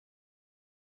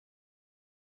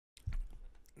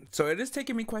So it is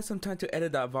taking me quite some time to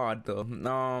edit that VOD though.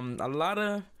 A lot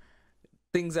of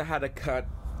things I had to cut,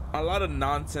 a lot of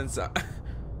nonsense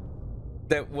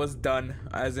that was done,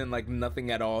 as in like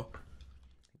nothing at all.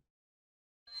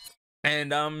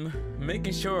 And I'm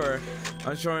making sure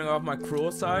I'm showing off my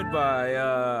cruel side by,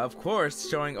 of course,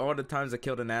 showing all the times I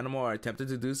killed an animal or attempted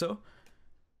to do so.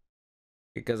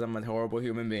 Because I'm a horrible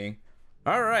human being.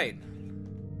 Alright.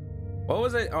 What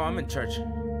was it? Oh, I'm in church.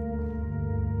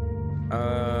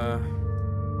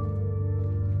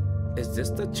 Is this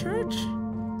the church?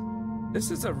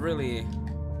 This is a really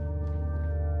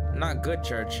not good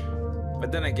church.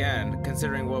 But then again,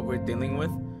 considering what we're dealing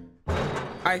with,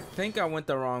 I think I went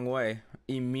the wrong way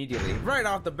immediately. Right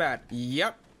off the bat.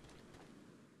 Yep.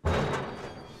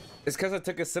 It's because I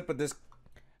took a sip of this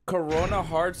Corona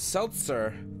hard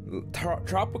seltzer.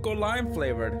 Tropical lime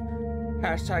flavored.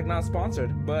 Hashtag not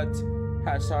sponsored, but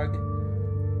hashtag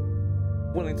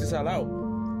willing to sell out.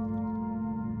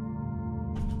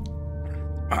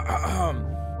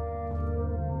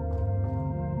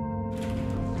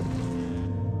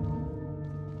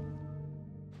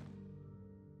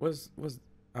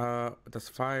 That's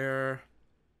fire.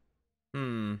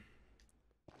 We'll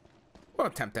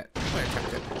attempt it. We'll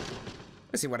attempt it.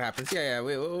 Let's see what happens. Yeah,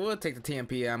 we'll take the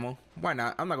TMP ammo. Why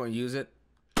not? I'm not going to use it.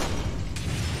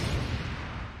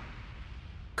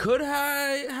 Could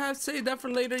I have saved that for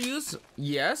later use?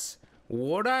 Yes.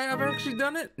 Would I have actually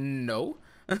done it? No.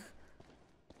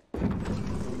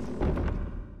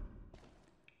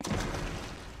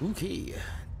 Okay.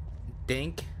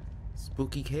 Dank,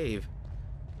 spooky cave.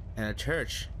 And a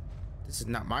church. This is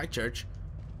not my church.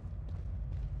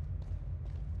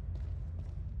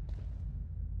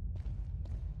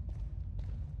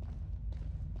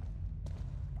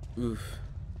 Oof.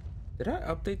 Did I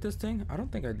update this thing? I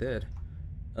don't think I did.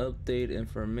 Update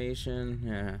information.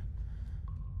 Yeah.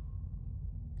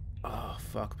 Oh,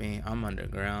 fuck me. I'm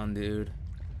underground, dude.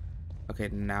 Okay,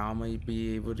 now I might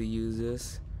be able to use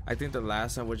this. I think the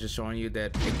last time was just showing you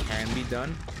that it can be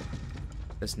done.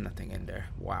 There's nothing in there.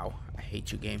 Wow. I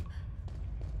hate you, game.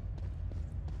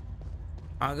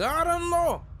 I got him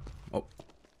though.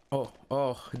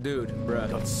 Oh, dude, bruh.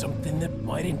 Got something that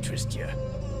might interest you.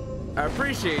 I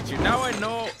appreciate you. Now I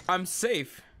know I'm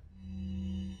safe.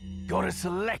 Got a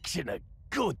selection of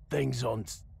good things on.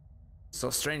 So,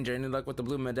 stranger, any luck with the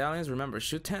blue medallions? Remember,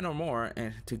 shoot 10 or more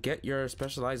and to get your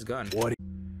specialized gun. What?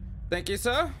 Thank you,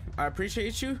 sir. I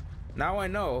appreciate you. Now I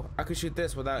know I could shoot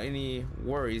this without any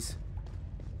worries.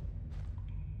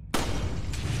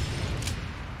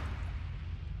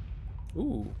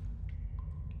 Ooh.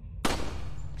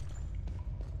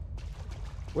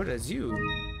 What is you?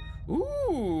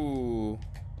 Ooh.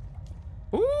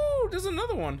 Ooh, there's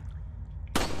another one.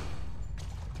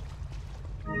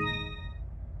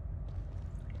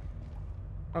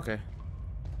 Okay.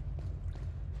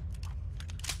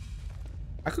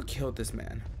 I could kill this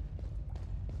man,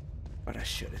 but I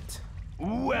shouldn't.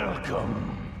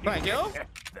 Welcome. Thank you.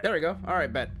 There we go. All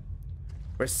right, bet.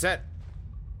 We're set.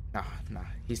 Nah.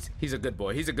 He's a good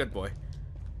boy. He's a good boy.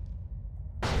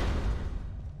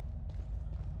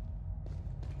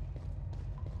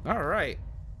 All right.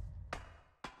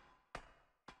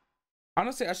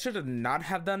 Honestly, I should have not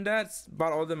have done that.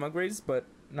 Bought all them upgrades, but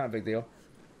not a big deal.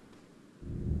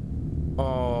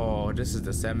 Oh, this is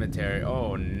the cemetery.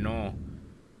 Oh no.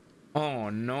 Oh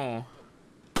no.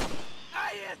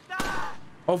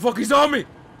 Oh fuck, he's on me!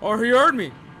 Or he heard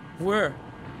me! Where?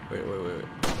 Wait.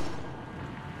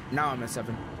 Now I'm at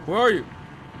 7. Where are you?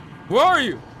 Where are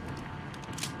you?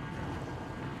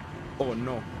 Oh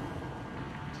no.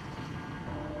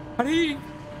 How did he?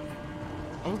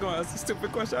 I was gonna ask a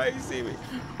stupid question. How did you see me?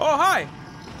 Oh, hi!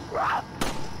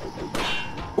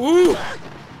 Ooh!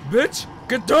 Bitch!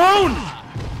 Get down!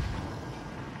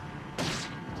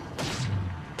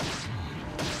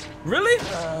 Really?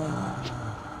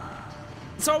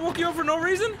 So I woke you up for no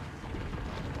reason?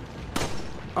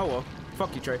 Oh well.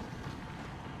 Fuck you, Trey.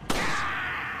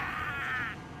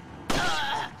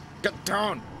 Get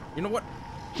down! You know what?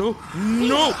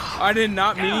 No! I did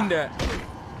not mean that.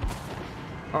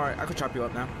 Alright, I could chop you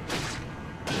up now.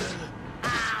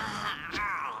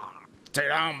 Stay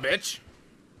down, bitch!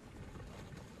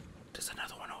 There's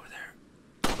another one over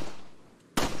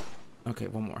there. Okay,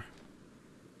 one more.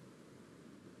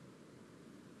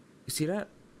 You see that?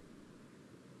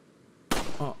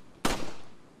 Oh.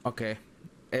 Okay.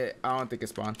 I don't think it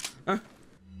spawned.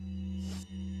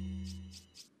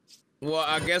 Well,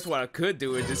 I guess what I could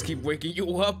do is just keep waking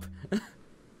you up.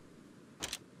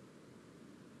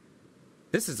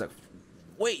 This is a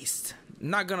waste.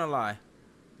 Not gonna lie.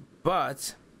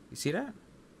 But, you see that?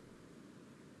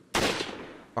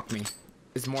 Fuck me.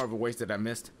 It's more of a waste that I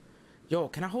missed. Yo,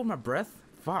 can I hold my breath?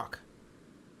 Fuck.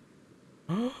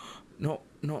 No,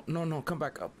 no, no, no. Come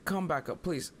back up. Come back up,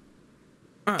 please.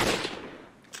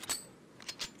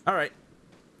 Alright.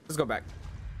 Let's go back.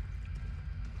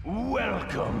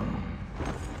 Welcome.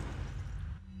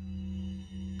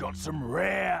 Got some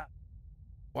rare.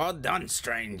 Well done,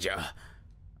 stranger.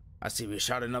 I see we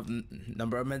shot enough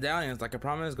number of medallions. Like I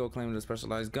promised, go claim the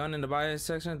specialized gun in the buy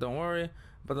section. Don't worry.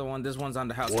 But this one's on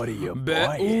the house. What are you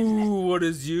buying? Ooh, what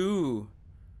is you?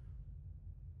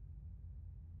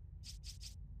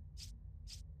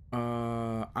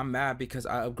 I'm mad because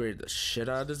I upgraded the shit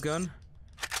out of this gun.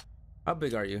 How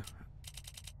big are you?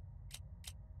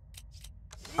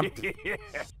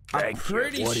 I'm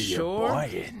pretty sure.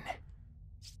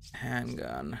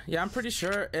 Handgun. Yeah, I'm pretty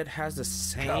sure it has the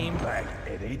same. Come back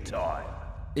anytime.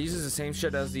 It uses the same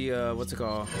shit as the what's it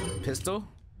called? Pistol.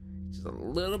 Just a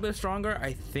little bit stronger,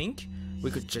 I think. We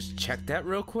could just check that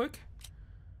real quick.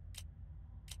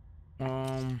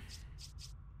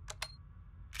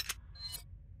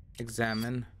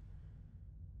 Examine.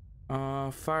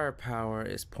 Firepower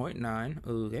is 0.9.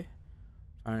 Okay.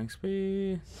 Firing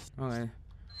speed. Okay.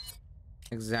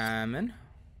 Examine.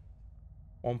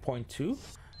 1.2.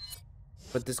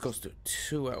 But this goes to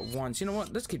 2 at once. You know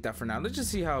what? Let's keep that for now. Let's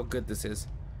just see how good this is.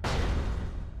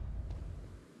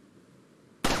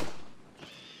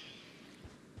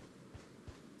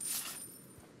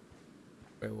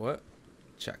 Wait, what?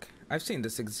 Check. I've seen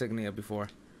this insignia before.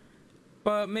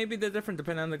 But maybe they're different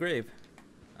depending on the grave.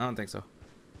 I don't think so.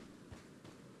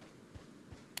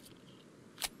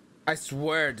 I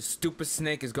swear the stupid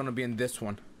snake is gonna be in this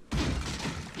one.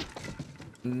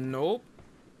 Nope.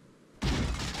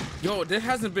 Yo, there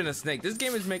hasn't been a snake. This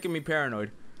game is making me paranoid.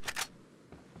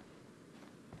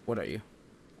 What are you?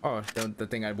 Oh, the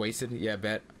thing I wasted? Yeah,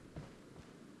 bet.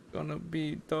 Gonna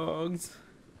be dogs.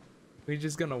 We're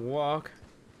just gonna walk.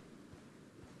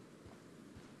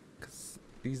 Cause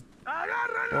these...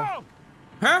 Oh.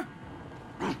 Huh?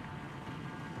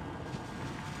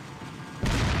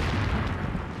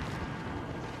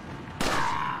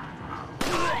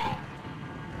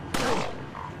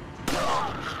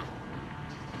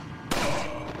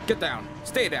 Get down.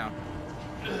 Stay down.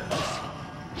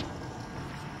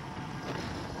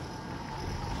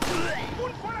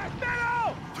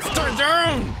 Stay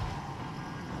down!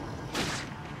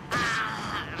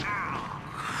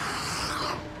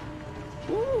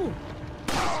 Woo.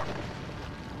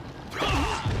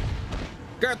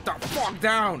 Get the fuck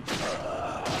down!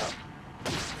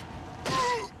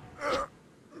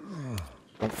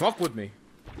 Don't fuck with me.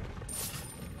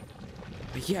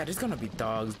 But yeah, there's gonna be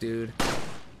dogs, dude.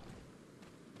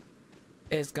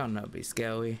 It's gonna be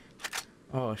scary.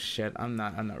 Oh shit, I'm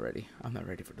not ready. I'm not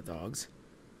ready for the dogs.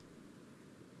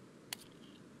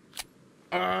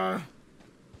 Let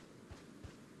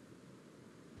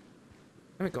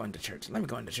me go into church. Let me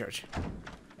go into church.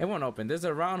 It won't open. There's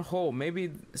a round hole.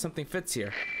 Maybe something fits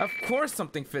here. Of course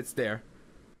something fits there.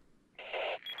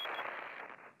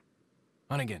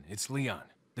 Hunnigan, it's Leon.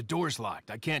 The door's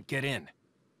locked. I can't get in.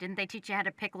 Didn't they teach you how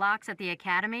to pick locks at the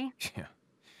academy? Yeah.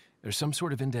 There's some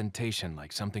sort of indentation,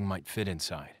 like something might fit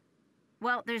inside.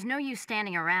 Well, there's no use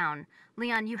standing around.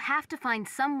 Leon, you have to find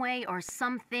some way or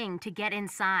something to get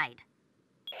inside.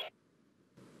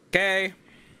 Okay.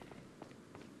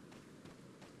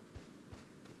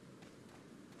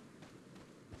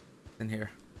 In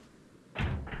here.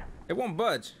 It won't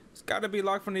budge. It's gotta be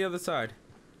locked from the other side.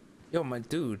 Yo, my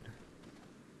dude.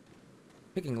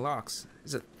 Picking locks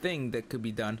is a thing that could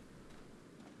be done.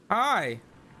 Hi!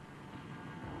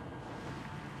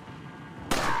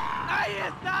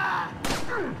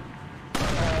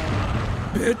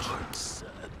 Bitch!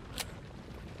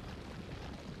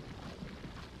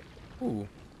 Ooh.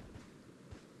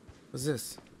 What's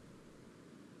this?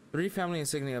 3 family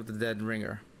insignia of the dead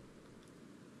ringer.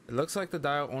 It looks like the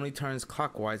dial only turns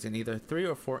clockwise in either 3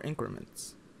 or 4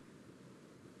 increments.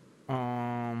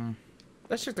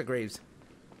 Let's check the graves.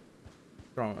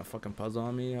 Throwing a fucking puzzle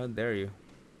on me? How dare you?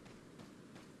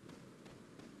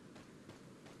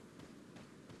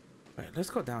 Wait, let's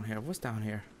go down here. What's down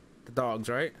here? The dogs,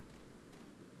 right?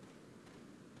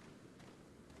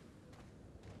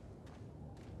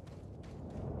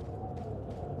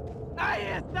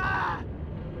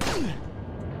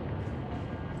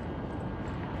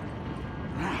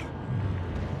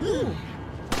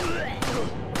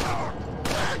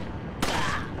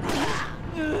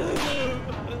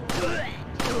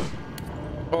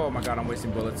 Oh my god, I'm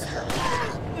wasting bullets.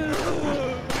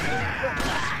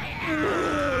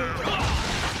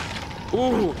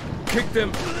 Ooh, kick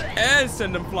them and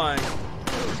send them flying.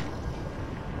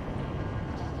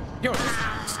 Yo,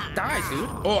 Die, dude.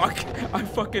 Oh, I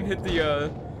fucking hit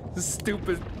the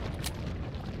stupid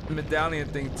medallion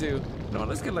thing too. No,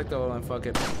 let's get like the oil and fuck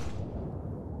it.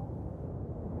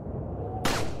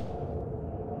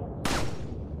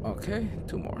 Okay,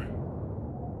 2 more.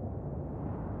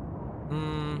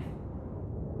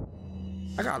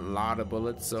 I got a lot of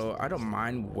bullets, so I don't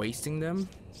mind wasting them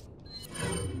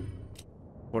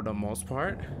for the most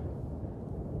part.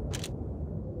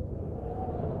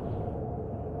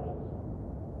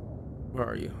 Where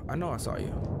are you? I know I saw you.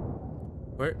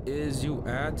 Where is you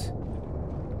at?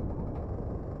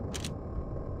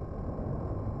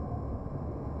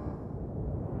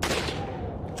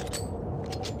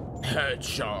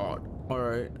 Headshot. All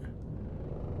right.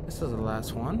 This is the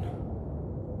last one.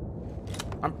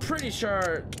 I'm pretty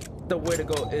sure the way to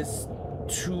go is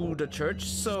to the church,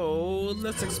 so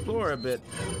let's explore a bit.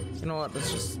 You know what?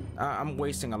 Let's just. I'm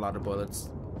wasting a lot of bullets.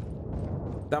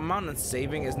 The amount of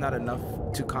saving is not enough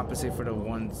to compensate for the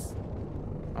ones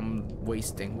I'm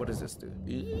wasting. What does this do?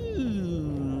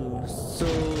 Ew, so.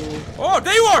 Oh,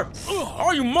 there you are!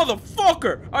 Oh, you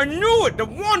motherfucker! I knew it! The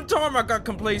one time I got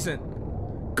complacent.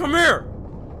 Come here!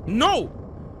 No!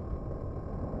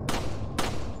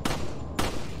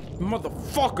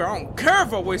 Motherfucker, I don't care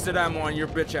if I wasted ammo on your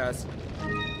bitch ass.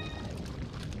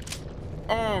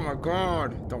 Oh my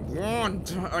god, the one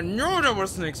time. I knew there were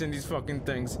snakes in these fucking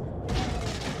things.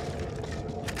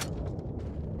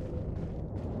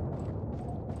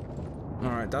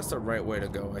 Alright, that's the right way to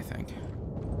go, I think.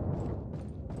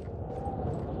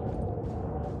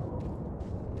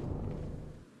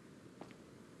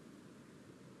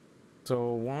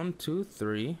 So 1, 2,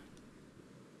 3.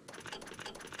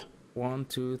 1,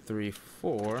 2, 3,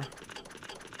 4.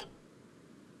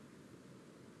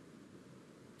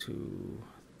 2,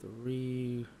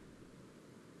 3,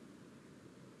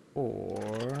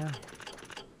 4.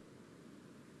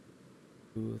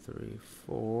 2, 3,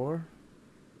 4.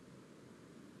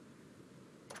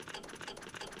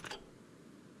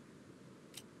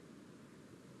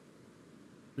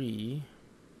 3.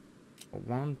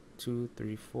 1, 2,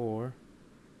 3, 4.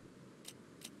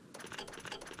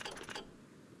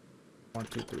 1,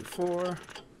 2, 3, 4.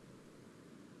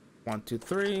 1, 2,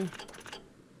 3.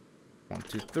 1,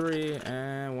 2, 3,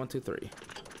 and 1, 2, 3.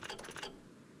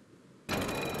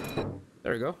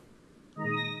 There we go.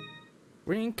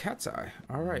 Green cat's eye.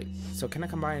 All right. So can I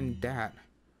combine that?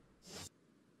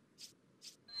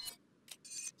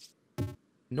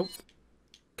 Nope.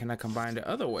 Can I combine the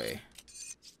other way?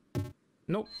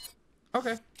 Nope.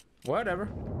 Okay. Whatever.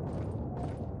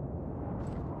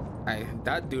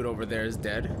 That dude over there is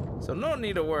dead, so no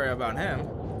need to worry about him.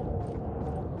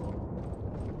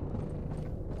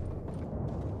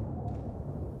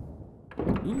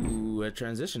 Ooh, a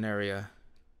transition area.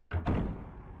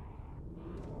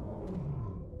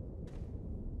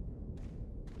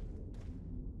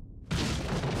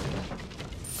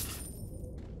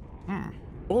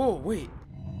 Oh, wait.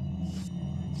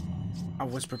 I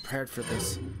was prepared for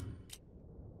this.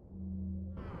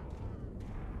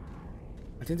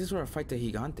 I think this is where I fight the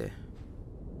Gigante.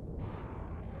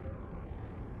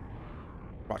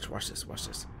 Watch this, watch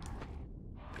this.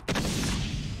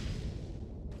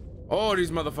 Oh,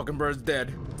 these motherfucking birds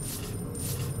dead.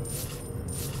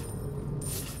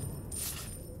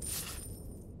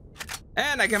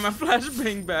 And I get my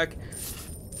flashbang back.